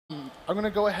I'm going to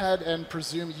go ahead and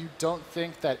presume you don't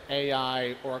think that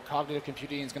AI or cognitive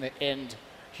computing is going to end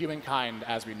humankind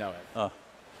as we know it.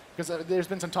 Because there's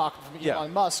been some talk from Yeah,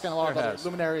 Elon Musk and a lot of there other has.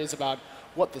 luminaries about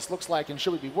what this looks like and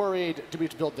should we be worried? Do we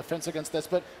have to build defense against this?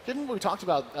 But given what we talked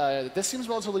about, this seems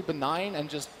relatively benign and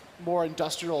just more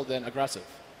industrial than aggressive.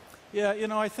 Yeah,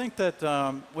 I think that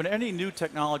when any new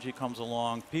technology comes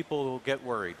along, people will get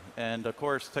worried. And of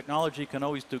course, technology can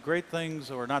always do great things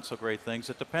or not so great things.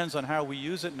 It depends on how we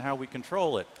use it and how we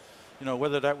control it.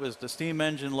 Whether that was the steam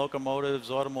engine,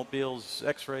 locomotives, automobiles,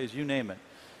 X-rays, you name it.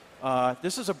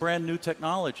 This is a brand new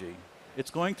technology.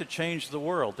 It's going to change the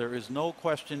world. There is no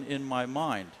question in my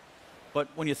mind. But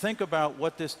when you think about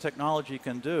what this technology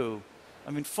can do,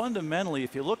 I mean, fundamentally,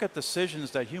 if you look at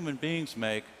decisions that human beings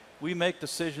make, we make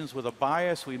decisions with a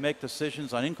bias, we make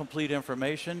decisions on incomplete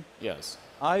information. Yes.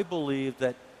 I believe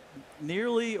that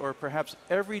nearly or perhaps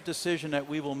every decision that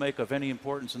we will make of any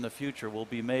importance in the future will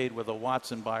be made with a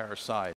Watson by our side.